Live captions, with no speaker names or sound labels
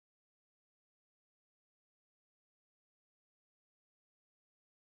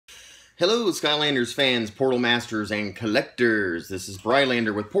Hello Skylanders fans, Portal Masters, and collectors. This is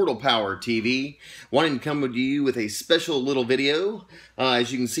Brylander with Portal Power TV, wanting to come to you with a special little video.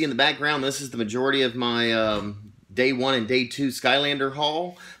 As you can see in the background, this is the majority of my Day 1 and Day 2 Skylander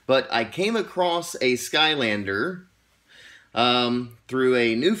haul, but I came across a Skylander through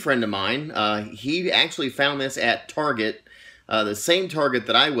a new friend of mine. He actually found this at Target, the same Target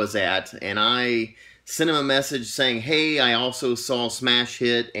that I was at, and I sent him a message saying, hey, I also saw Smash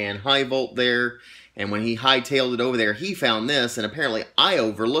Hit and High Volt there, and when he hightailed it over there, he found this, and apparently I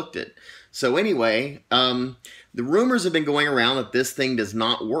overlooked it. So anyway, the rumors have been going around that this thing does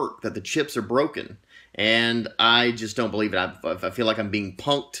not work, that the chips are broken, and I just don't believe it. I feel like I'm being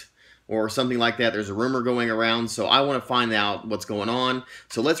punked or something like that. There's a rumor going around, so I want to find out what's going on.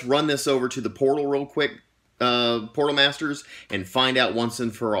 So let's run this over to the portal real quick, Portal Masters, and find out once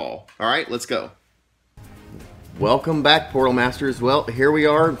and for all. All right, let's go. Welcome back, Portal Masters. Well, here we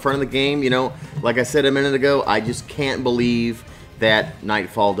are in front of the game. You know, like I said a minute ago, I just can't believe that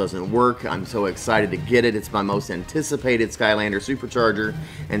Nightfall doesn't work. I'm so excited to get it. It's my most anticipated Skylanders Supercharger,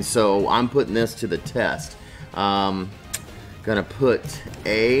 and so I'm putting this to the test. Gonna put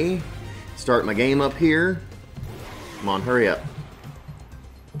start my game up here. Come on, hurry up.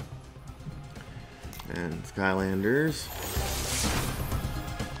 And Skylanders.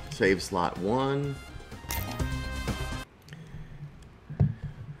 Save slot 1.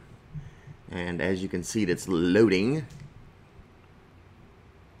 And as you can see, it's loading.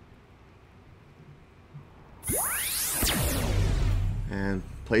 And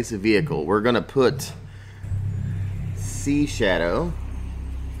place a vehicle. We're going to put Sea Shadow,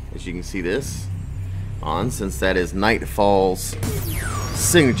 as you can see this, on, since that is Nightfall's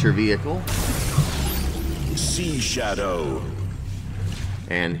signature vehicle. Sea Shadow.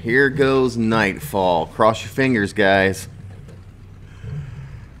 And here goes Nightfall. Cross your fingers, guys.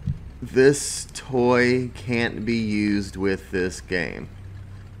 This toy can't be used with this game.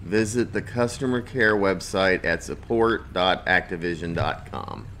 Visit the customer care website at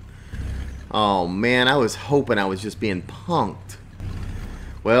support.activision.com. Oh man, I was hoping I was just being punked.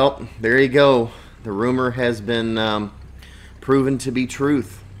 Well, there you go. The rumor has been proven to be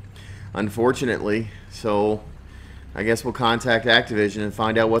truth, unfortunately. So I guess we'll contact Activision and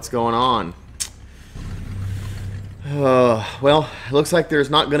find out what's going on. Well, it looks like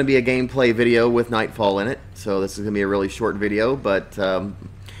there's not going to be a gameplay video with Nightfall in it, so this is going to be a really short video, but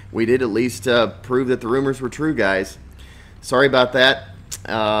we did at least prove that the rumors were true, guys. Sorry about that.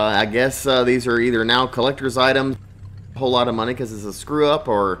 I guess these are either now collector's items, a whole lot of money because it's a screw-up,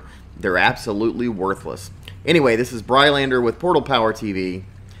 or they're absolutely worthless. Anyway, this is Brylander with Portal Power TV,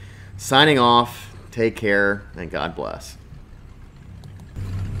 signing off. Take care, and God bless.